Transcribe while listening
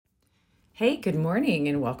Hey, good morning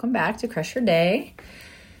and welcome back to Crush Your Day.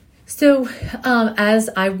 So, as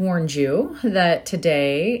I warned you that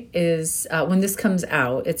today is, when this comes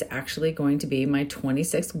out, it's actually going to be my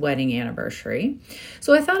 26th wedding anniversary.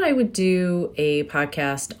 So I thought I would do a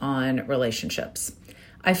podcast on relationships.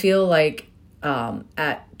 I feel like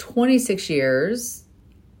at 26 years,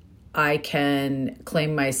 I can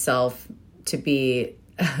claim myself to be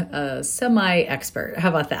a semi-expert. How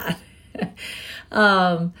about that?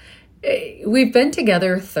 We've been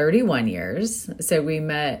together 31 years. So we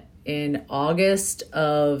met in August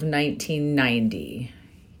of 1990.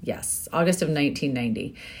 Yes, August of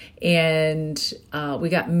 1990. And we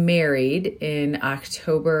got married in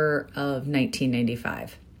October of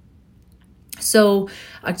 1995. So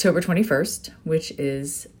October 21st, which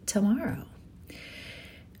is tomorrow,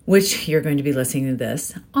 which you're going to be listening to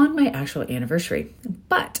this on my actual anniversary.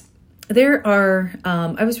 But there are,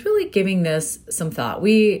 I was really giving this some thought.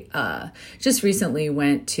 We just recently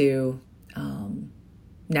went to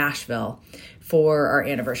Nashville for our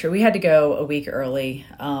anniversary. We had to go a week early.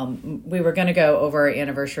 We were going to go over our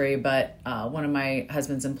anniversary, but one of my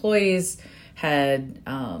husband's employees had,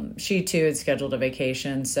 she too had scheduled a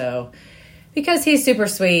vacation. So because he's super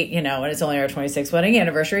sweet, and it's only our 26th wedding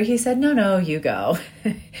anniversary, he said, no, you go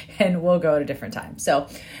and we'll go at a different time. So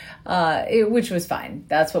which was fine.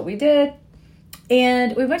 That's what we did.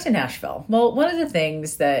 And we went to Nashville. Well, one of the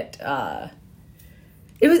things that,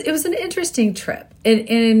 it was an interesting trip,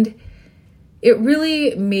 and it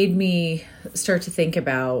really made me start to think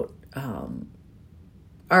about,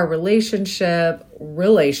 our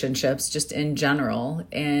relationships just in general,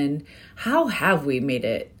 and how have we made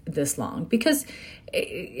it this long? Because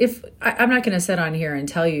if I'm not going to sit on here and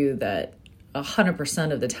tell you that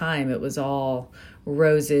 100% of the time it was all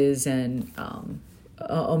roses and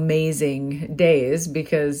amazing days,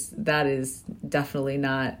 because that is definitely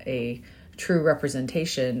not a true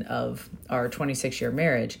representation of our 26-year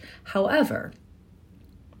marriage. However,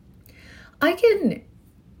 I can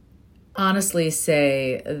honestly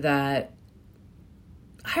say that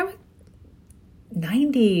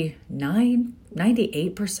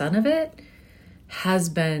 98% of it has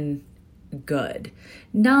been good.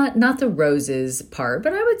 Not the roses part,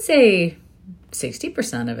 but I would say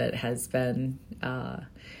 60% of it has been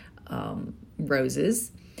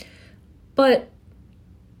roses. But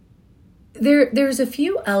there's a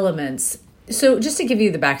few elements. So just to give you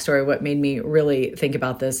the backstory, what made me really think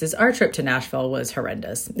about this is our trip to Nashville was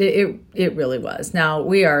horrendous. It really was. Now,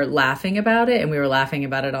 we are laughing about it, and we were laughing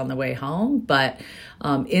about it on the way home, but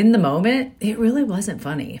in the moment, it really wasn't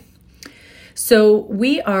funny. So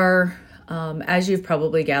we are, as you've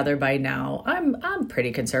probably gathered by now, I'm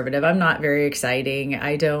pretty conservative. I'm not very exciting.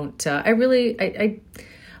 I don't, I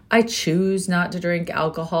choose not to drink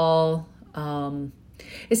alcohol.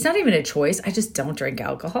 It's not even a choice. I just don't drink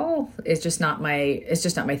alcohol. It's just not my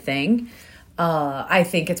thing. I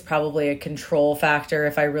think it's probably a control factor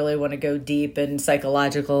if I really want to go deep and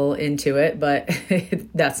psychological into it, but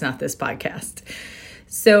that's not this podcast.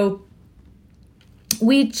 So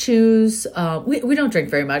we choose, we don't drink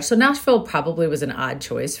very much. So Nashville probably was an odd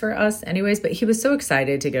choice for us anyways, but he was so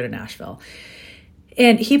excited to go to Nashville,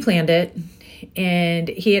 and he planned it. And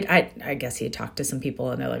he had, I guess he had talked to some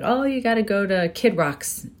people, and they're like, oh, you got to go to Kid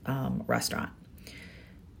Rock's restaurant.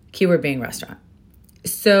 Keyword being restaurant.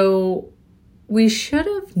 So we should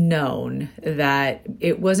have known that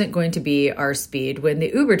it wasn't going to be our speed when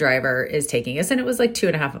the Uber driver is taking us. And it was like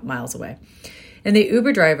 2.5 miles away. And the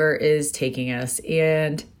Uber driver is taking us,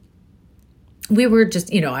 and we were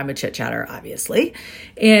just, I'm a chit chatter, obviously.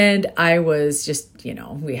 And I was just,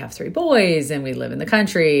 we have 3 boys and we live in the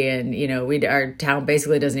country, and, our town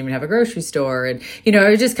basically doesn't even have a grocery store. And, I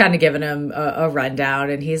was just kind of giving him a rundown,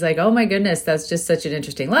 and he's like, oh my goodness, that's just such an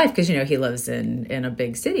interesting life. Cause he lives in a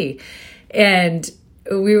big city. And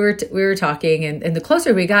we were talking, and the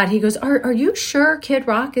closer we got, he goes, are you sure Kid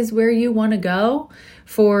Rock is where you want to go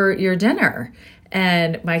for your dinner?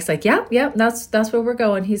 And Mike's like, yep, that's where we're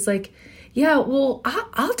going. He's like, yeah, well,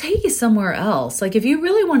 I'll take you somewhere else. Like, if you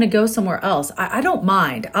really want to go somewhere else, I don't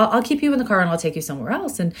mind. I'll keep you in the car and I'll take you somewhere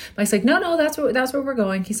else. And Mike's like, no, that's where we're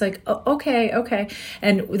going. He's like, oh, okay.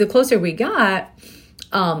 And the closer we got,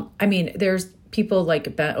 there's people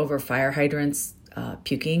like bent over fire hydrants,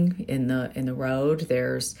 puking in the road.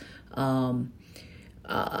 There's,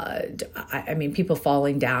 people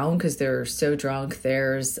falling down because they're so drunk.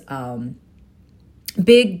 There's,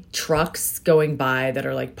 big trucks going by that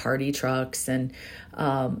are like party trucks. And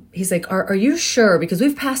he's like, are you sure? Because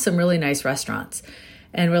we've passed some really nice restaurants.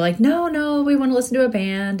 And we're like, no, we want to listen to a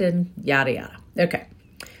band and yada, yada. Okay.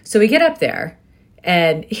 So we get up there,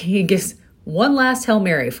 and he gives one last Hail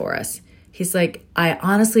Mary for us. He's like, I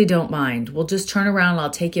honestly don't mind. We'll just turn around and I'll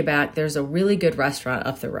take you back. There's a really good restaurant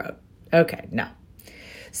up the road. Okay, no.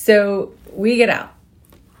 So we get out.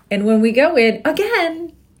 And when we go in,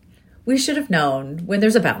 again, we should have known when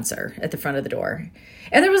there's a bouncer at the front of the door.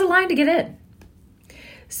 And there was a line to get in.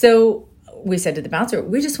 So we said to the bouncer,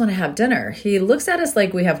 we just want to have dinner. He looks at us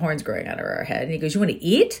like we have horns growing out of our head. And he goes, you want to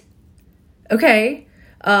eat? Okay.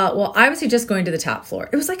 Well, I was just going to the top floor.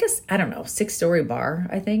 It was like a, I don't know, 6-story bar,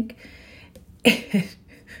 I think.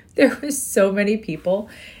 There was so many people.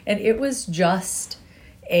 And it was just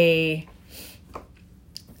a...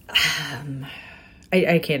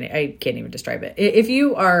 I can't even describe it. If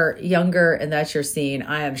you are younger and that's your scene,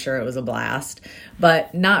 I am sure it was a blast,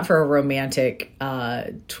 but not for a romantic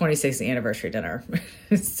 26th anniversary dinner.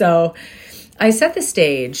 So I set the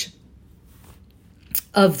stage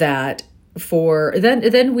of that for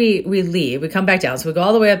then we leave, we come back down. So we go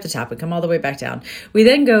all the way up the top, we come all the way back down. We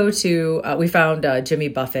then go to, we found Jimmy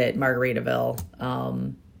Buffett,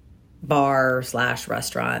 Margaritaville, bar /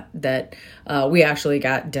 restaurant that we actually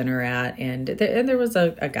got dinner at, and there was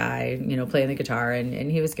a guy, playing the guitar, and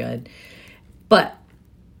he was good. But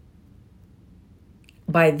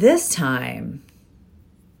by this time,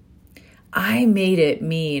 I made it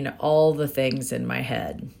mean all the things in my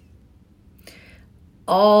head.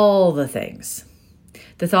 All the things.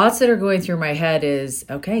 The thoughts that are going through my head is,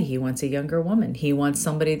 okay, he wants a younger woman. He wants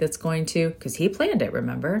somebody that's going to, because he planned it,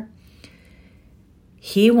 remember?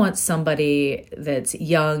 He wants somebody that's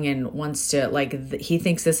young and wants to, he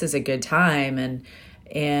thinks this is a good time.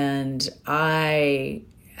 And I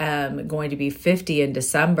am going to be 50 in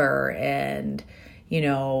December, and,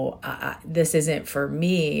 this isn't for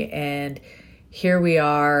me. And here we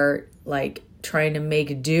are, trying to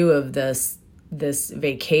make do of this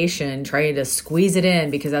vacation, trying to squeeze it in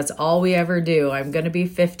because that's all we ever do. I'm going to be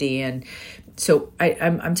 50. And so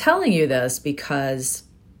I'm telling you this because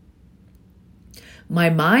my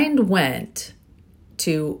mind went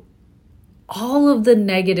to all of the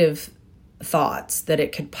negative thoughts that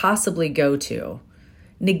it could possibly go to,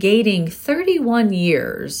 negating 31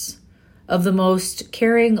 years of the most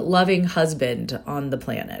caring, loving husband on the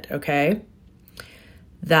planet, okay?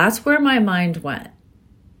 That's where my mind went,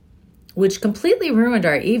 which completely ruined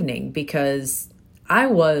our evening because I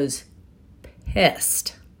was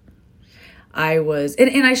pissed. I was,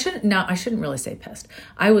 and I shouldn't really say pissed.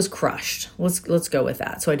 I was crushed. Let's go with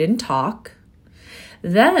that. So I didn't talk.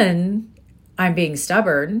 Then I'm being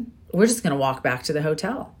stubborn. We're just going to walk back to the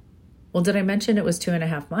hotel. Well, did I mention it was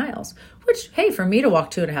 2.5 miles? Which, hey, for me to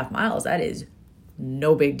walk 2.5 miles, that is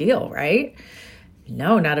no big deal, right?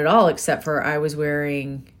 No, not at all, except for I was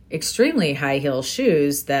wearing extremely high heel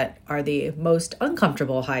shoes that are the most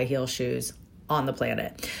uncomfortable high heel shoes on the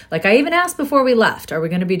planet. I even asked before we left, are we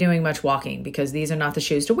going to be doing much walking? Because these are not the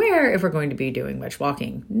shoes to wear if we're going to be doing much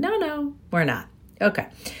walking. No, we're not. Okay.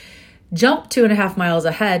 Jump 2.5 miles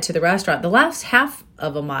ahead to the restaurant. The last half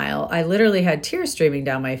of a mile, I literally had tears streaming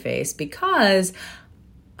down my face because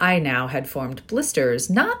I now had formed blisters,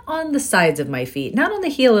 not on the sides of my feet, not on the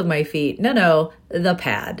heel of my feet. No, the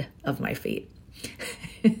pad of my feet.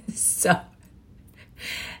 So,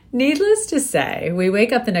 needless to say, we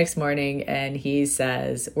wake up the next morning and he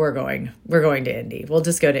says, we're going to Indy. We'll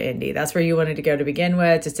just go to Indy. That's where you wanted to go to begin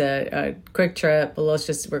with. Just a quick trip. But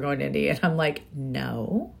we're going to Indy. And I'm like,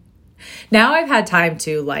 no. Now I've had time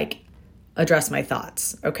to address my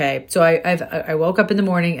thoughts. Okay. So I woke up in the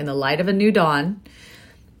morning in the light of a new dawn.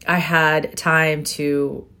 I had time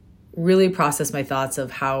to really process my thoughts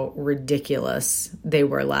of how ridiculous they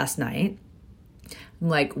were last night.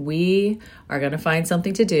 We are going to find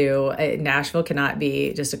something to do. Nashville cannot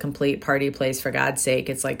be just a complete party place, for God's sake.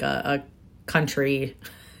 It's like a country.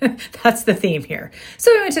 That's the theme here.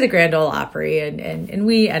 So we went to the Grand Ole Opry and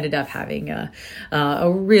we ended up having a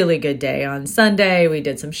really good day on Sunday. We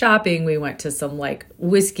did some shopping. We went to some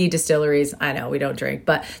whiskey distilleries. I know we don't drink,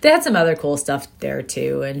 but they had some other cool stuff there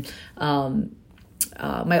too. And,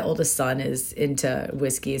 my oldest son is into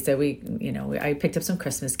whiskey. So I picked up some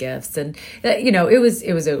Christmas gifts and,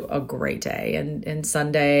 it was a great day. And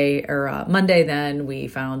Sunday or Monday, then we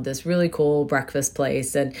found this really cool breakfast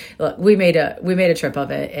place and look, we made a trip of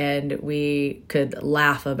it and we could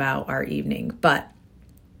laugh about our evening. But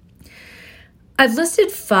I've listed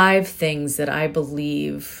 5 things that I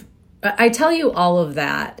believe, I tell you all of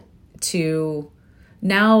that to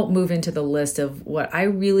now move into the list of what I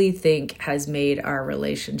really think has made our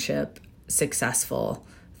relationship successful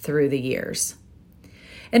through the years.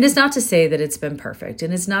 And it's not to say that it's been perfect.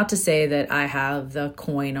 And it's not to say that I have the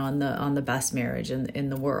coin on the best marriage in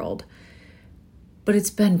the world. But it's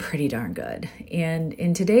been pretty darn good. And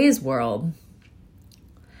in today's world,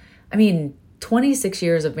 I mean, 26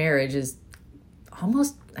 years of marriage is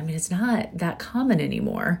almost, I mean, it's not that common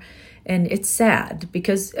anymore. And it's sad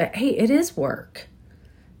because, hey, it is work.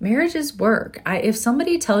 Marriage is work. If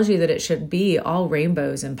somebody tells you that it should be all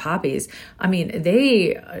rainbows and poppies, I mean,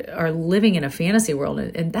 they are living in a fantasy world,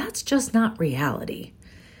 and that's just not reality.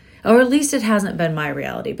 Or at least it hasn't been my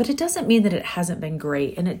reality. But it doesn't mean that it hasn't been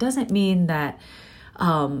great. And it doesn't mean that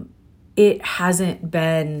it hasn't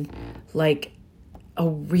been like a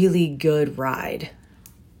really good ride.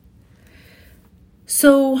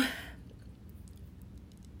 So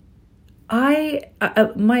I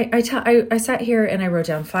sat here and I wrote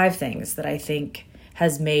down 5 things that I think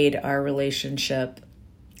has made our relationship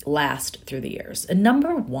last through the years. And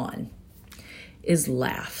number 1 is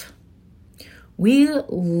laugh. We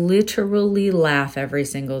literally laugh every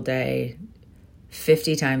single day,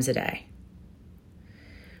 50 times a day.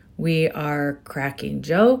 We are cracking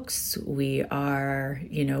jokes. We are,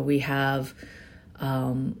 we have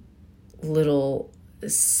little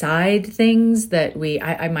side things that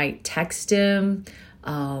I might text him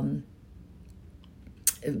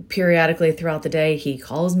periodically throughout the day. He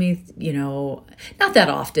calls me, not that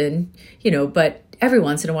often, but every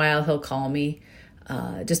once in a while he'll call me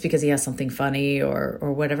just because he has something funny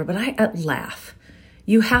or whatever. But I laugh.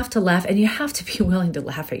 You have to laugh, and you have to be willing to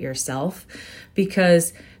laugh at yourself,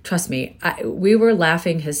 because trust me, we were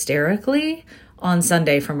laughing hysterically on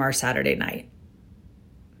Sunday from our Saturday night.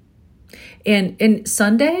 And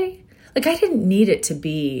Sunday, like I didn't need it to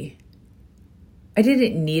be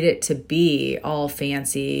all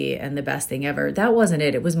fancy and the best thing ever. That wasn't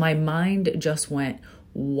it. It was my mind just went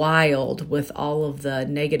wild with all of the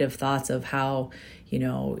negative thoughts of how,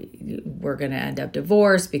 we're going to end up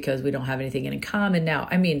divorced because we don't have anything in common now.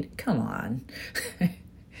 I mean, come on.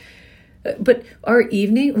 But our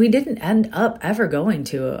evening, we didn't end up ever going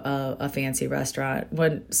to a fancy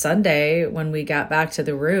restaurant. Sunday, when we got back to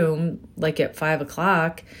the room, like at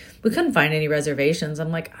 5:00, we couldn't find any reservations.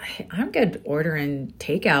 I'm like, I'm good ordering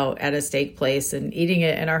takeout at a steak place and eating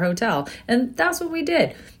it in our hotel. And that's what we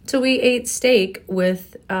did. So we ate steak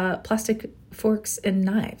with plastic forks and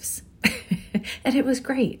knives. And it was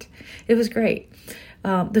great. It was great.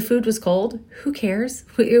 The food was cold. Who cares?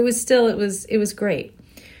 It was great.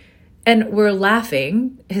 And we're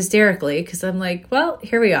laughing hysterically because I'm like, well,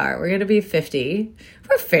 here we are. We're going to be 50.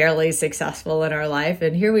 We're fairly successful in our life.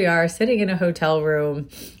 And here we are sitting in a hotel room,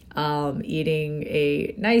 eating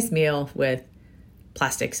a nice meal with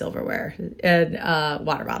plastic silverware and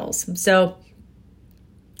water bottles. So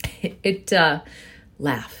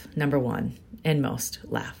laugh, number 1, and most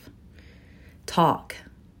laugh. Talk.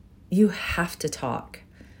 You have to talk.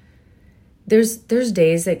 There's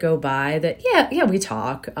days that go by that, yeah, we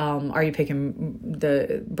talk. Are you picking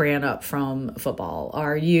the brand up from football?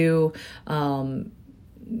 Are you going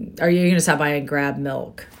to stop by and grab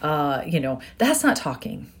milk? That's not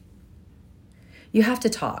talking. You have to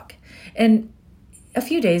talk. And a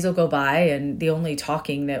few days will go by, and the only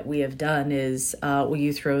talking that we have done is, will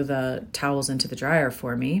you throw the towels into the dryer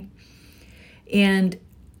for me? And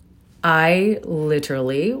I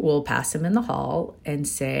literally will pass him in the hall and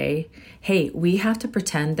say, hey, we have to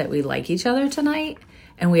pretend that we like each other tonight,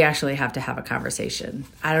 and we actually have to have a conversation.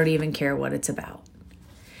 I don't even care what it's about.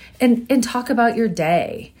 And talk about your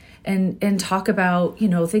day and talk about,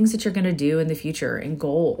 things that you're going to do in the future and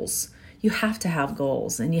goals. You have to have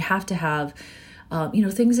goals, and you have to have,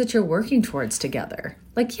 things that you're working towards together.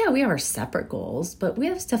 Like, yeah, we have our separate goals, but we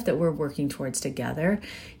have stuff that we're working towards together.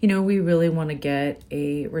 We really want to get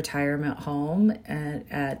a retirement home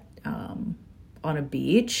on a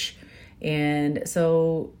beach. And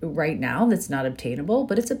so right now that's not obtainable,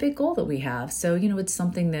 but it's a big goal that we have. So, it's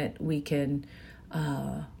something that we can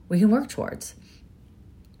work towards.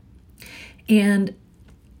 And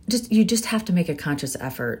you just have to make a conscious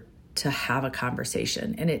effort to have a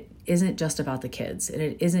conversation. And it isn't just about the kids, and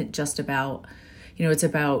it isn't just about, it's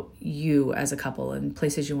about you as a couple and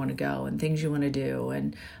places you want to go and things you want to do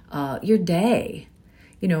and your day.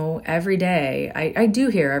 Every day, I do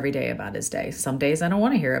hear every day about his day. Some days I don't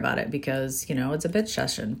want to hear about it because, it's a bitch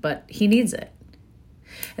session, but he needs it.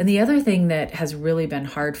 And the other thing that has really been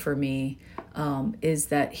hard for me is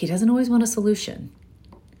that he doesn't always want a solution.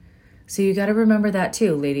 So you got to remember that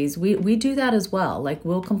too, ladies. We do that as well. Like,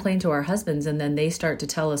 we'll complain to our husbands and then they start to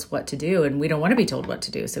tell us what to do, and we don't want to be told what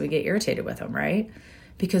to do. So we get irritated with them, right?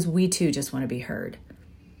 Because we too just want to be heard.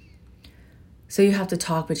 So you have to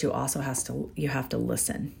talk, but you also have to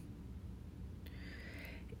listen.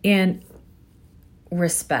 And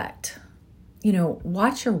respect.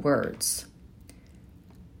 Watch your words.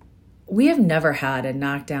 We have never had a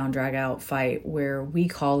knockdown, drag out fight where we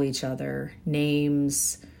call each other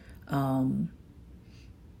names,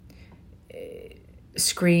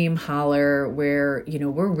 scream, holler, where,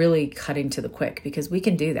 we're really cutting to the quick, because we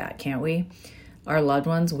can do that, can't we? Our loved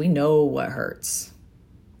ones, we know what hurts.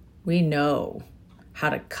 We know how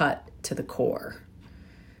to cut to the core.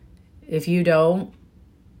 If you don't,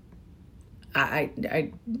 I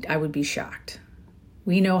would be shocked.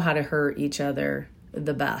 We know how to hurt each other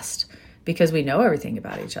the best because we know everything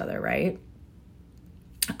about each other, right?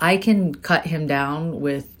 I can cut him down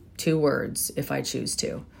with 2 words if I choose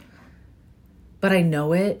to. But I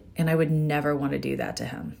know it, and I would never want to do that to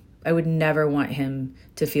him. I would never want him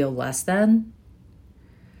to feel less than.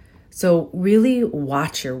 So really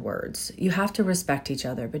watch your words. You have to respect each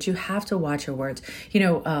other, but you have to watch your words.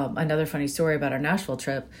 Another funny story about our Nashville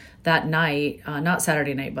trip, that night, not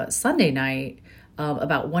Saturday night, but Sunday night,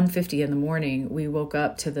 about 1:50 in the morning, we woke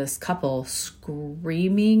up to this couple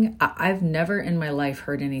screaming. I've never in my life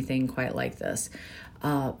heard anything quite like this.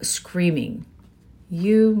 Screaming,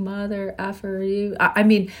 "You mother effer, you." I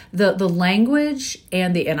mean, the language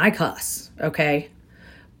and I cuss, okay?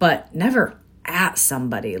 But never at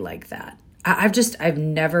somebody like that. I've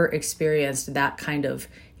never experienced that kind of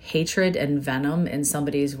hatred and venom in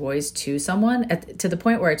somebody's voice to someone, to the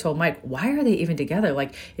point where I told Mike, why are they even together?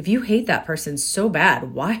 Like, if you hate that person so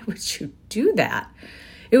bad, why would you do that?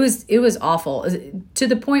 It was awful, to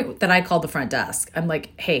the point that I called the front desk. I'm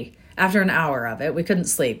like, hey, after an hour of it, we couldn't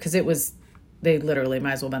sleep because they literally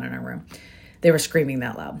might as well have been in our room. They were screaming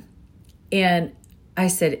that loud. And I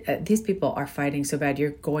said, these people are fighting so bad,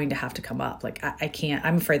 you're going to have to come up. Like, I can't,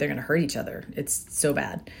 I'm afraid they're going to hurt each other. It's so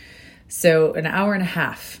bad. So an hour and a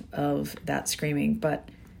half of that screaming. But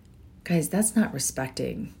guys, that's not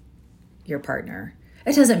respecting your partner.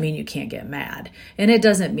 It doesn't mean you can't get mad. And it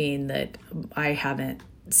doesn't mean that I haven't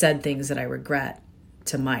said things that I regret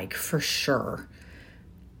to Mike, for sure.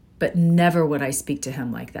 But never would I speak to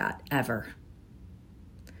him like that, ever.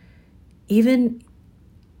 Even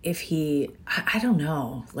if I don't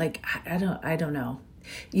know, like, I don't know.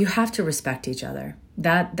 You have to respect each other.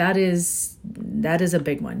 That is a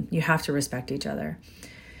big one. You have to respect each other.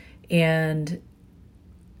 And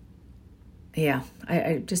yeah,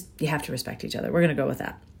 you have to respect each other. We're going to go with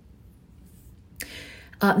that.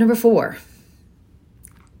 Number 4,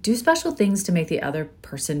 do special things to make the other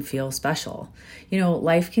person feel special.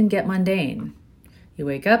 Life can get mundane. You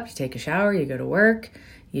wake up, you take a shower, you go to work,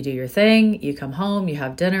 you do your thing, you come home, you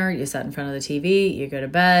have dinner, you sit in front of the TV, you go to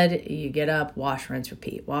bed, you get up, wash, rinse,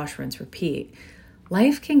 repeat, wash, rinse, repeat.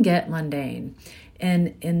 Life can get mundane.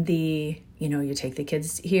 And you take the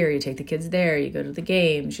kids here, you take the kids there, you go to the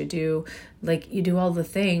games, you do all the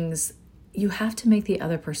things. You have to make the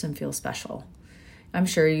other person feel special. I'm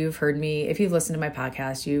sure you've heard me, if you've listened to my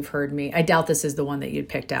podcast, you've heard me. I doubt this is the one that you'd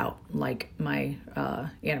picked out, like my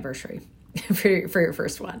anniversary for your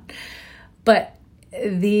first one. But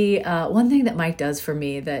the one thing that Mike does for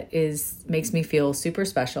me that makes me feel super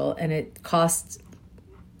special, and it costs,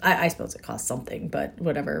 I suppose it costs something, but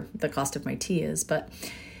whatever the cost of my tea is, but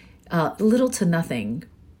little to nothing.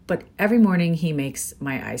 But every morning he makes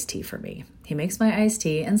my iced tea for me. He makes my iced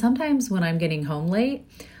tea, and sometimes when I'm getting home late,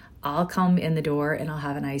 I'll come in the door and I'll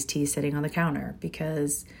have an iced tea sitting on the counter,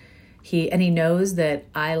 because he knows that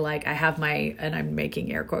I have my, and I'm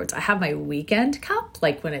making air quotes, I have my weekend cup.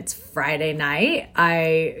 Like when it's Friday night,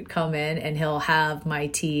 I come in and he'll have my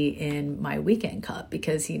tea in my weekend cup,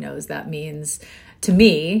 because he knows that means, to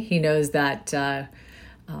me, he knows that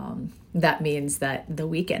that means that the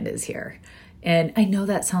weekend is here. And I know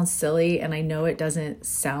that sounds silly, and I know it doesn't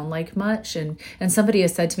sound like much. And somebody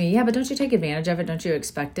has said to me, yeah, but don't you take advantage of it? Don't you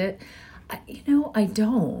expect it? I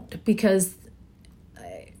don't, because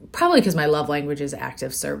probably because my love language is acts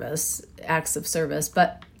of service.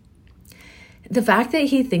 But the fact that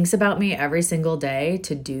he thinks about me every single day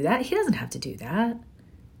to do that, he doesn't have to do that.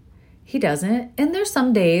 He doesn't. And there's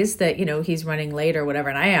some days that, he's running late or whatever,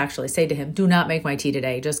 and I actually say to him, do not make my tea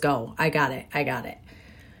today. Just go. I got it.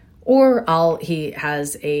 Or he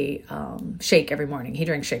has a shake every morning. He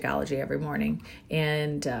drinks Shakeology every morning,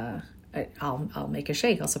 and I'll make a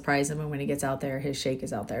shake. I'll surprise him, and when he gets out there, his shake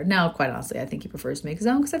is out there. Now, quite honestly, I think he prefers to make his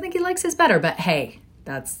own, because I think he likes his better. But hey,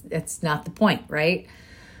 it's not the point, right?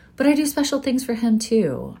 But I do special things for him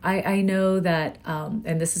too. I know that,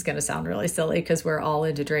 and this is going to sound really silly because we're all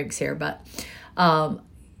into drinks here, but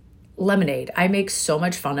lemonade. I make so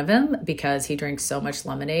much fun of him because he drinks so much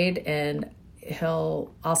lemonade, and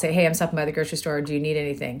I'll say, hey, I'm stopping by the grocery store. Do you need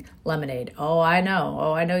anything? Lemonade. Oh, I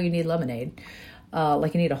know you need lemonade.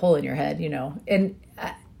 Like you need a hole in your head, and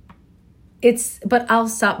but I'll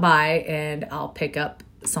stop by and I'll pick up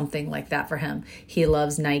something like that for him. He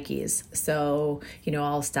loves Nikes. So,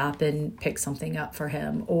 I'll stop and pick something up for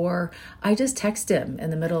him. Or I just text him in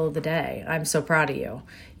the middle of the day, I'm so proud of you.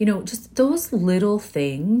 Just those little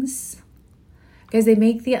things, guys, they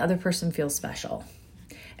make the other person feel special.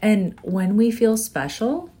 And when we feel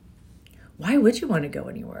special, why would you want to go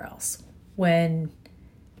anywhere else when,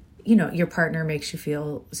 your partner makes you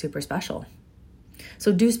feel super special?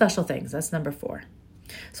 So do special things. That's number 4.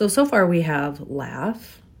 So far we have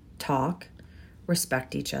laugh, talk,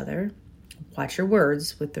 respect each other, watch your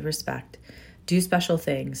words with the respect, do special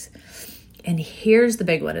things. And here's the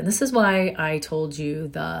big one. And this is why I told you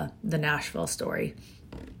the Nashville story.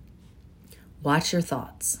 Watch your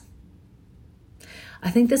thoughts. I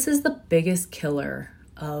think this is the biggest killer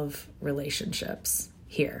of relationships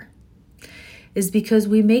here, is because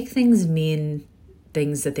we make things mean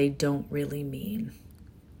things that they don't really mean.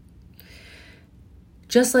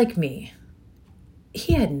 Just like me,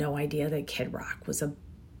 he had no idea that Kid Rock was a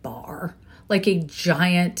bar, like a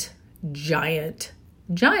giant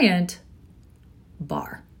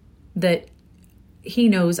bar that he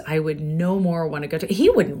knows I would no more want to go to. He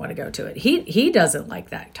wouldn't want to go to it. He doesn't like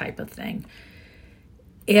that type of thing.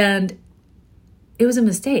 And it was a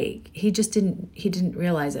mistake. He didn't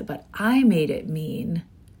realize it, but I made it mean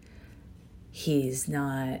he's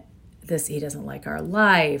not this, he doesn't like our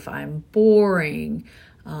life. I'm boring.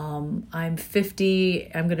 I'm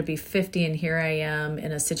 50. I'm going to be 50 and here I am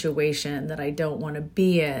in a situation that I don't want to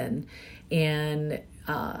be in. And,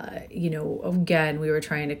 again, we were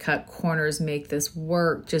trying to cut corners, make this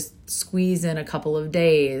work, just squeeze in a couple of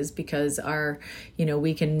days because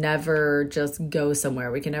we can never just go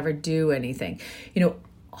somewhere. We can never do anything.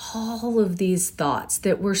 All of these thoughts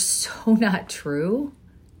that were so not true.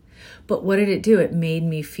 But what did it do? It made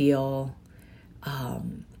me feel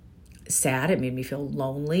sad. It made me feel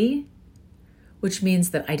lonely, which means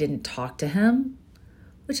that I didn't talk to him,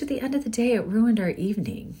 which at the end of the day, it ruined our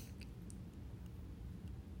evening.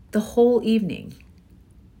 The whole evening.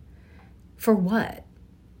 For what?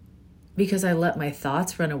 Because I let my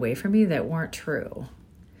thoughts run away from me that weren't true.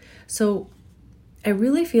 So I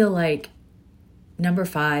really feel like number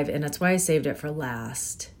 5, and that's why I saved it for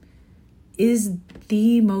last, is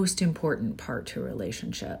the most important part to a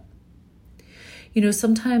relationship.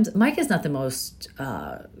 Sometimes Mike is not the most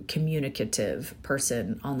communicative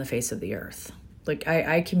person on the face of the earth. Like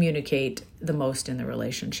I communicate the most in the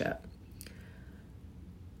relationship.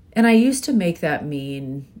 And I used to make that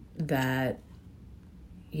mean that,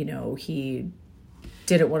 he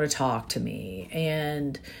didn't want to talk to me.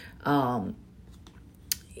 And I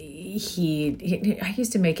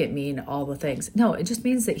used to make it mean all the things. No, it just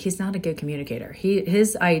means that he's not a good communicator.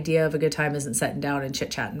 His idea of a good time isn't sitting down and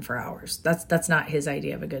chit-chatting for hours. That's not his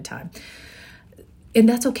idea of a good time. And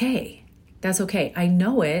that's okay. That's okay. I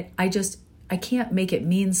know it. I can't make it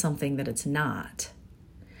mean something that it's not.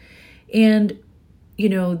 And, he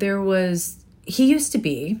used to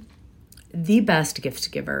be the best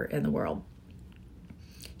gift giver in the world.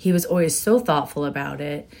 He was always so thoughtful about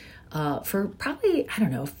it. For probably,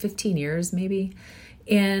 15 years maybe.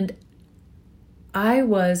 And I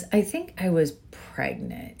think I was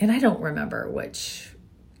pregnant, and I don't remember which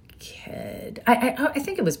kid. I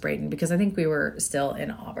think it was Braden, because I think we were still in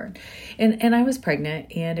Auburn. And I was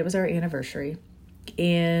pregnant, and it was our anniversary.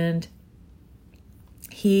 And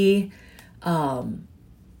he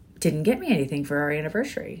didn't get me anything for our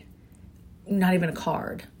anniversary. Not even a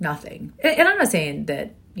card, nothing. And I'm not saying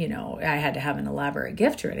that, I had to have an elaborate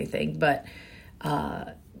gift or anything, but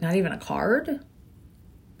not even a card.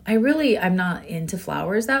 I'm not into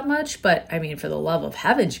flowers that much, but for the love of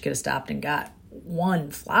heaven, she could have stopped and got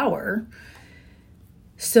one flower.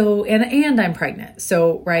 So, and I'm pregnant.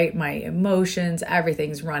 So, right, my emotions,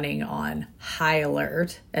 everything's running on high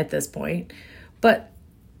alert at this point. But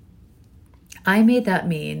I made that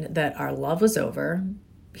mean that our love was over.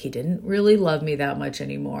 He didn't really love me that much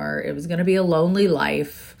anymore. It was going to be a lonely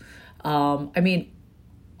life. All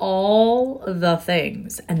the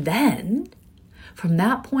things. And then from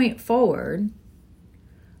that point forward,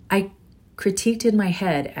 I critiqued in my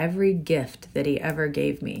head every gift that he ever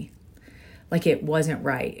gave me. Like it wasn't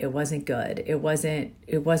right. It wasn't good. It wasn't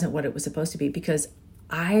what it was supposed to be, because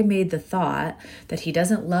I made the thought that he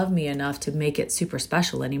doesn't love me enough to make it super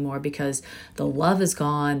special anymore, because the love is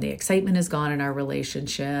gone. The excitement is gone in our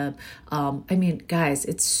relationship. Guys,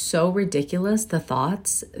 it's so ridiculous, the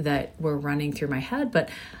thoughts that were running through my head, but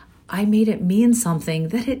I made it mean something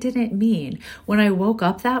that it didn't mean. When I woke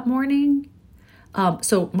up that morning,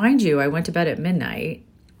 so mind you, I went to bed at midnight,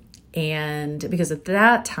 and because at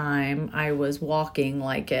that time I was walking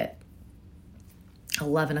like at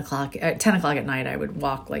 11 o'clock, at 10 o'clock at night, I would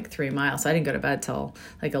walk like 3 miles. So I didn't go to bed till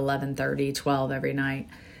like 11:30, 12 every night.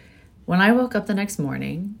 When I woke up the next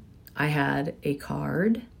morning, I had a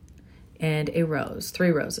card and a rose,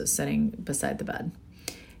 3 roses sitting beside the bed.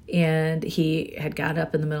 And he had got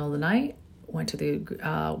up in the middle of the night, went to the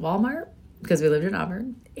Walmart, because we lived in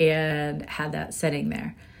Auburn, and had that sitting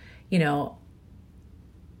there. You know,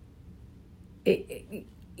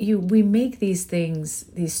 we make these things,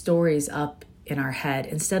 these stories up in our head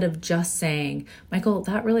instead of just saying, Michael,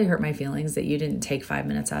 that really hurt my feelings that you didn't take 5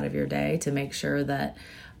 minutes out of your day to make sure that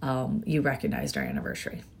you recognized our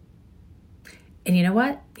anniversary. And you know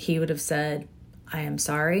what? He would have said, I am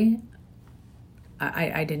sorry.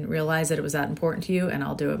 I didn't realize that it was that important to you, and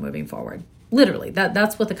I'll do it moving forward. Literally,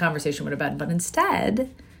 that's what the conversation would have been. But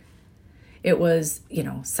instead, it was,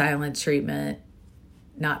 silent treatment.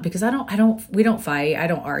 Not because we don't fight. I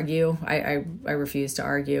don't argue. I refuse to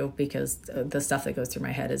argue because the stuff that goes through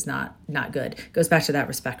my head is not good. It goes back to that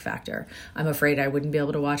respect factor. I'm afraid I wouldn't be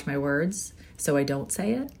able to watch my words, so I don't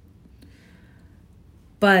say it.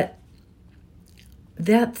 But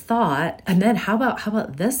that thought, and then how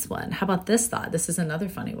about this one? How about this thought? This is another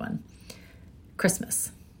funny one.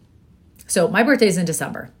 Christmas. So my birthday's in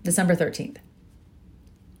December 13th.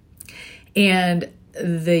 And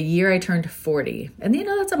the year I turned 40, and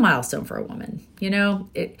that's a milestone for a woman.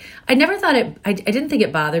 I never thought I didn't think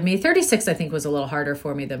it bothered me. 36, I think, was a little harder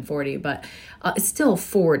for me than 40, but it's still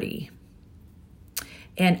 40.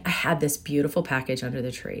 And I had this beautiful package under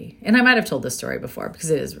the tree. And I might have told this story before because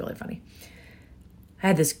it is really funny. I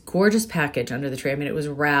had this gorgeous package under the tree. I mean, it was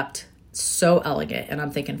wrapped so elegant. And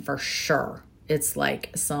I'm thinking for sure it's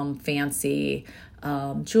like some fancy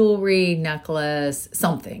jewelry, necklace,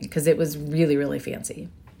 something, because it was really, really fancy.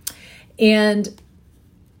 And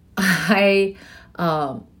I,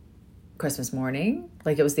 Christmas morning,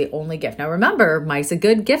 like it was the only gift. Now remember, Mike's a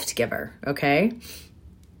good gift giver, okay?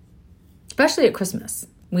 Especially at Christmas.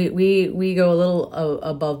 We go a little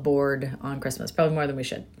above board on Christmas, probably more than we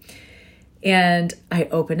should. And I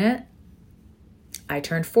open it. I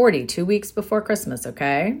turned 40 2 weeks before Christmas,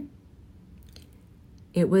 okay?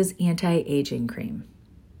 It was anti-aging cream.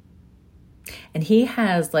 And he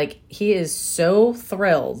is so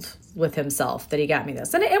thrilled with himself that he got me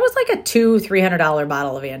this. And it was like a $200-$300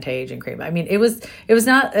 bottle of anti-aging cream. I mean, it was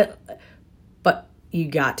not, but you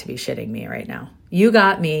got to be shitting me right now. You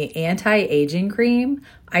got me anti-aging cream.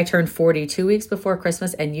 I turned 40 2 weeks before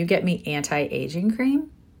Christmas and you get me anti-aging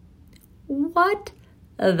cream? What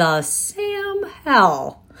the Sam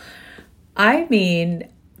hell? I mean,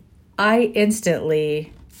 I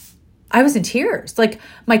was in tears. Like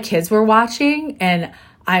my kids were watching and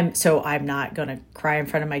I'm not going to cry in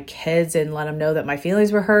front of my kids and let them know that my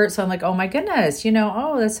feelings were hurt. So I'm like, oh my goodness,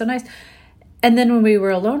 oh, that's so nice. And then when we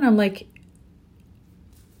were alone, I'm like,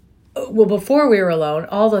 well, before we were alone,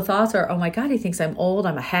 all the thoughts are, oh my God, he thinks I'm old.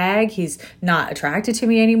 I'm a hag. He's not attracted to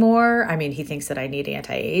me anymore. I mean, he thinks that I need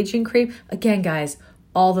anti-aging cream. Again, guys,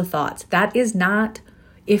 all the thoughts. That is not,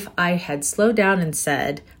 if I had slowed down and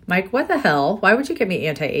said, Mike, what the hell? Why would you get me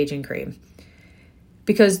anti-aging cream?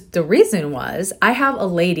 Because the reason was I have a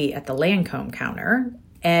lady at the Lancome counter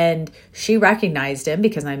and she recognized him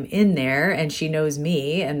because I'm in there and she knows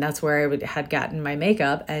me and that's where I had gotten my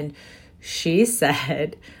makeup. And she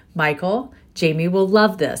said, Michael, Jamie will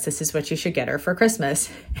love this. This is what you should get her for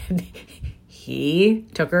Christmas. And he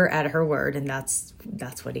took her at her word and that's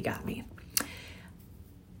what he got me.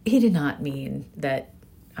 He did not mean that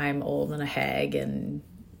I'm old and a hag and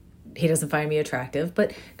he doesn't find me attractive.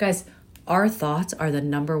 But guys, our thoughts are the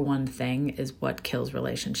number one thing is what kills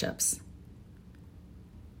relationships.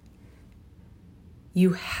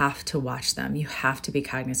 You have to watch them. You have to be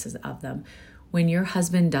cognizant of them. When your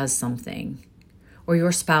husband does something or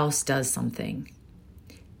your spouse does something,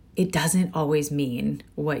 it doesn't always mean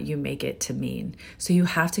what you make it to mean. So you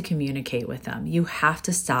have to communicate with them. You have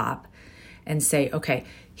to stop and say, okay,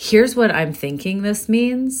 here's what I'm thinking this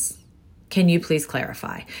means. Can you please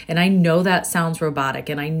clarify? And I know that sounds robotic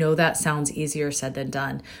and I know that sounds easier said than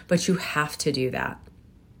done, but you have to do that.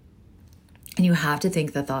 And you have to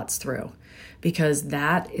think the thoughts through because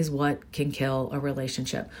that is what can kill a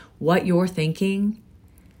relationship. What you're thinking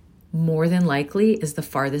more than likely is the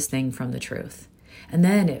farthest thing from the truth. And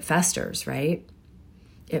then it festers, right?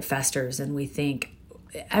 It festers and we think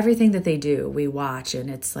everything that they do, we watch and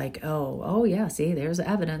it's like, oh yeah, see, there's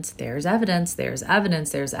evidence. And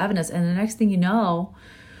the next thing you know,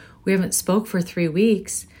 we haven't spoke for 3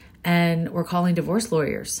 weeks and we're calling divorce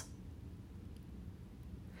lawyers.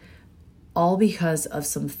 All because of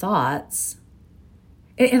some thoughts.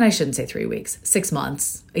 And I shouldn't say 3 weeks, 6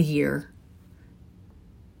 months, a year.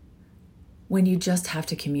 when you just have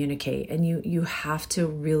to communicate and you have to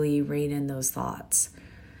really rein in those thoughts.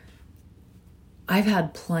 I've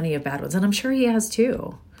had plenty of bad ones, and I'm sure he has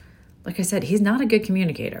too. Like I said, he's not a good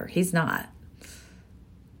communicator. He's not.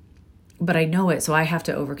 But I know it, so I have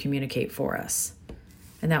to over-communicate for us.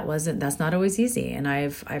 And that's not always easy. And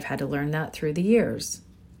I've had to learn that through the years.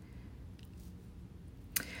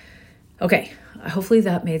 Okay, hopefully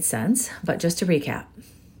that made sense. But just to recap,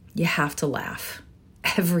 you have to laugh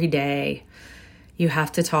every day. You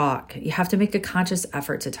have to talk. You have to make a conscious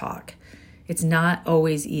effort to talk. It's not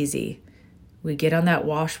always easy. We get on that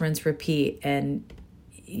wash, rinse, repeat, and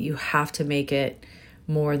you have to make it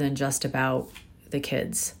more than just about the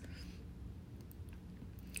kids.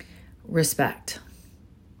 Respect.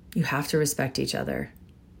 You have to respect each other.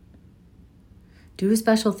 Do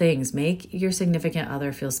special things. Make your significant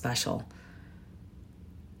other feel special.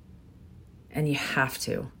 And you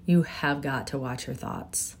have got to watch your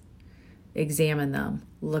thoughts. Examine them.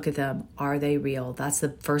 Look at them. Are they real? That's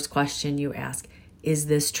the first question you ask. Is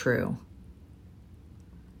this true?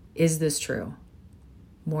 Is this true?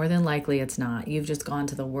 More than likely it's not. You've just gone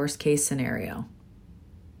to the worst case scenario.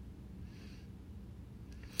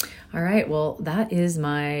 All right, well, that is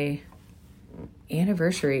my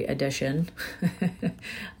anniversary edition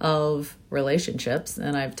of relationships,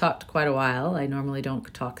 and I've talked quite a while. I normally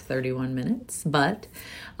don't talk 31 minutes, but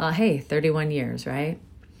hey, 31 years, right?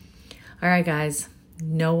 All right, guys,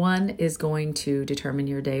 no one is going to determine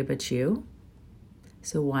your day but you,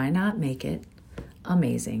 so why not make it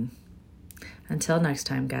amazing? Until next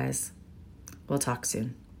time, guys, we'll talk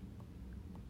soon.